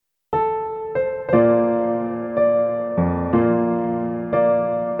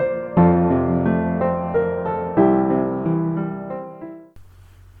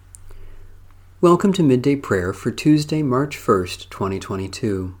Welcome to Midday Prayer for Tuesday, March 1st,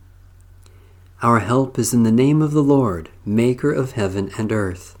 2022. Our help is in the name of the Lord, Maker of heaven and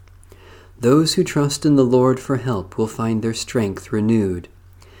earth. Those who trust in the Lord for help will find their strength renewed.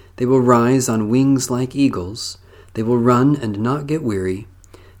 They will rise on wings like eagles. They will run and not get weary.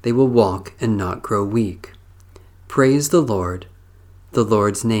 They will walk and not grow weak. Praise the Lord. The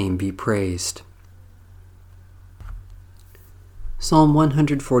Lord's name be praised. Psalm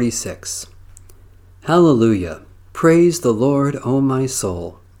 146. Hallelujah! Praise the Lord, O my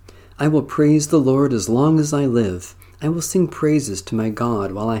soul. I will praise the Lord as long as I live. I will sing praises to my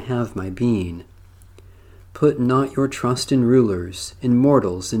God while I have my being. Put not your trust in rulers, in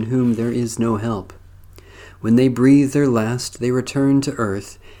mortals in whom there is no help. When they breathe their last, they return to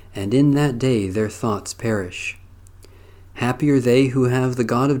earth, and in that day their thoughts perish. Happy are they who have the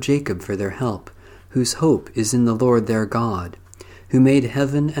God of Jacob for their help, whose hope is in the Lord their God, who made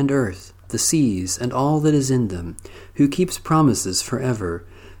heaven and earth, the seas, and all that is in them, who keeps promises forever,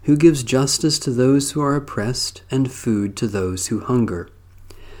 who gives justice to those who are oppressed, and food to those who hunger.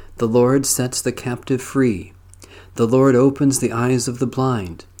 The Lord sets the captive free. The Lord opens the eyes of the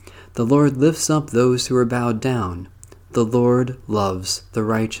blind. The Lord lifts up those who are bowed down. The Lord loves the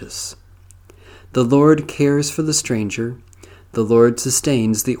righteous. The Lord cares for the stranger. The Lord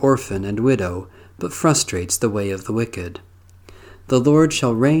sustains the orphan and widow, but frustrates the way of the wicked. The Lord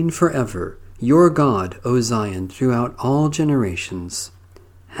shall reign forever, your God, O Zion, throughout all generations.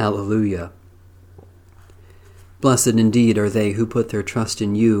 Hallelujah. Blessed indeed are they who put their trust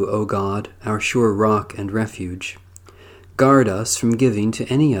in you, O God, our sure rock and refuge. Guard us from giving to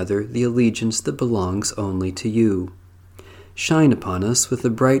any other the allegiance that belongs only to you. Shine upon us with the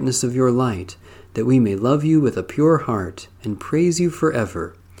brightness of your light, that we may love you with a pure heart and praise you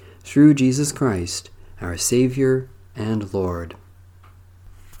forever, through Jesus Christ, our Savior and Lord.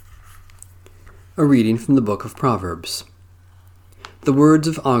 A reading from the book of Proverbs. The words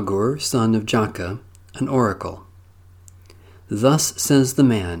of Agur, son of Jakeh, an oracle. Thus says the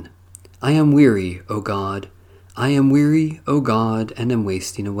man, I am weary, O God. I am weary, O God, and am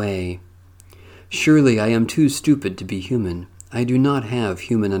wasting away. Surely I am too stupid to be human. I do not have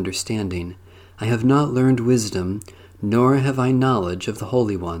human understanding. I have not learned wisdom, nor have I knowledge of the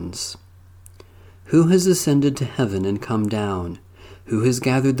holy ones. Who has ascended to heaven and come down? Who has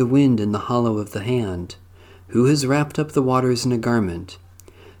gathered the wind in the hollow of the hand? Who has wrapped up the waters in a garment?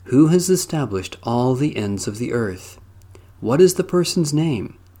 Who has established all the ends of the earth? What is the person's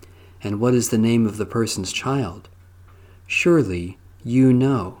name? And what is the name of the person's child? Surely you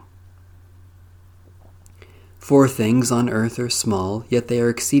know. 4 things on earth are small, yet they are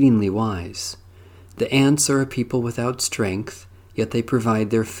exceedingly wise. The ants are a people without strength, yet they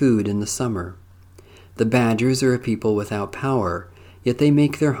provide their food in the summer. The badgers are a people without power, yet they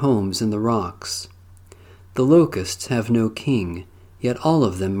make their homes in the rocks. The locusts have no king, yet all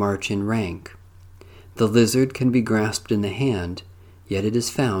of them march in rank. The lizard can be grasped in the hand, yet it is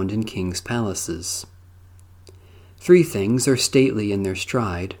found in kings' palaces. 3 things are stately in their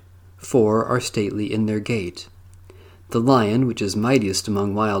stride, 4 are stately in their gait. The lion, which is mightiest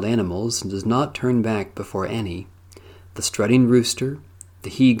among wild animals and does not turn back before any, the strutting rooster,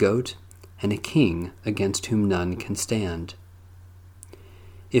 the he-goat, and a king against whom none can stand.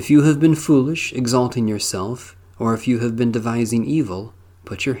 If you have been foolish, exalting yourself, or if you have been devising evil,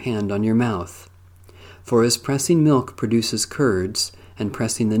 put your hand on your mouth. For as pressing milk produces curds, and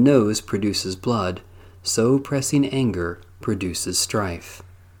pressing the nose produces blood, so pressing anger produces strife.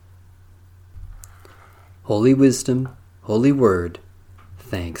 Holy wisdom, holy word,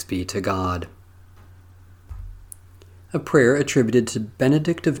 thanks be to God. A prayer attributed to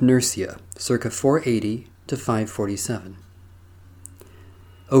Benedict of Nursia, circa 480 to 547.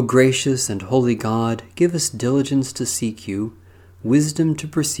 O gracious and holy God, give us diligence to seek you, wisdom to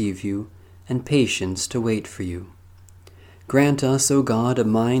perceive you, and patience to wait for you. Grant us, O God, a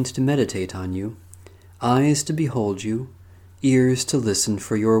mind to meditate on you, eyes to behold you, ears to listen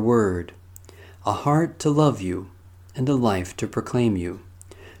for your word, a heart to love you, and a life to proclaim you,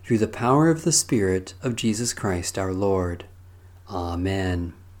 through the power of the Spirit of Jesus Christ our Lord.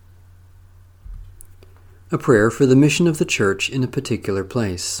 Amen. A prayer for the mission of the Church in a particular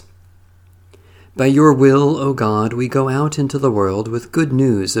place. By your will, O God, we go out into the world with good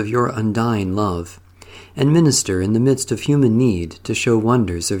news of your undying love, and minister in the midst of human need to show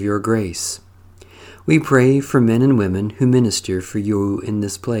wonders of your grace. We pray for men and women who minister for you in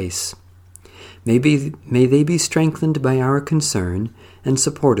this place. May they be strengthened by our concern and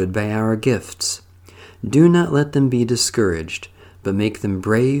supported by our gifts. Do not let them be discouraged, but make them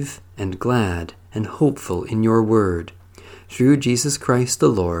brave and glad and hopeful in your word. Through Jesus Christ the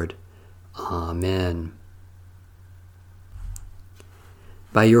Lord. Amen.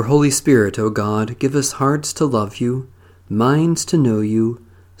 By your Holy Spirit, O God, give us hearts to love you, minds to know you,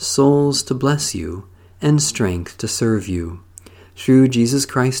 souls to bless you, and strength to serve you. Through Jesus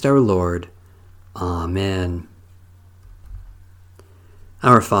Christ our Lord. Amen.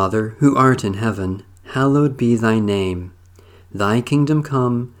 Our Father, who art in heaven, hallowed be thy name. Thy kingdom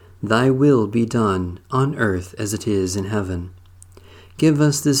come, thy will be done, on earth as it is in heaven. Give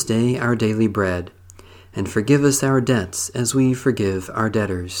us this day our daily bread, and forgive us our debts as we forgive our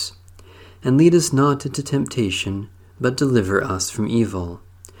debtors. And lead us not into temptation, but deliver us from evil.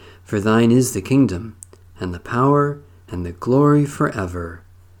 For thine is the kingdom, and the power, and the glory forever.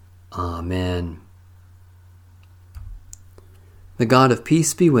 Amen. The God of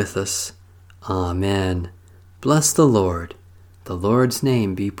peace be with us. Amen. Bless the Lord. The Lord's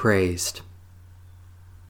name be praised.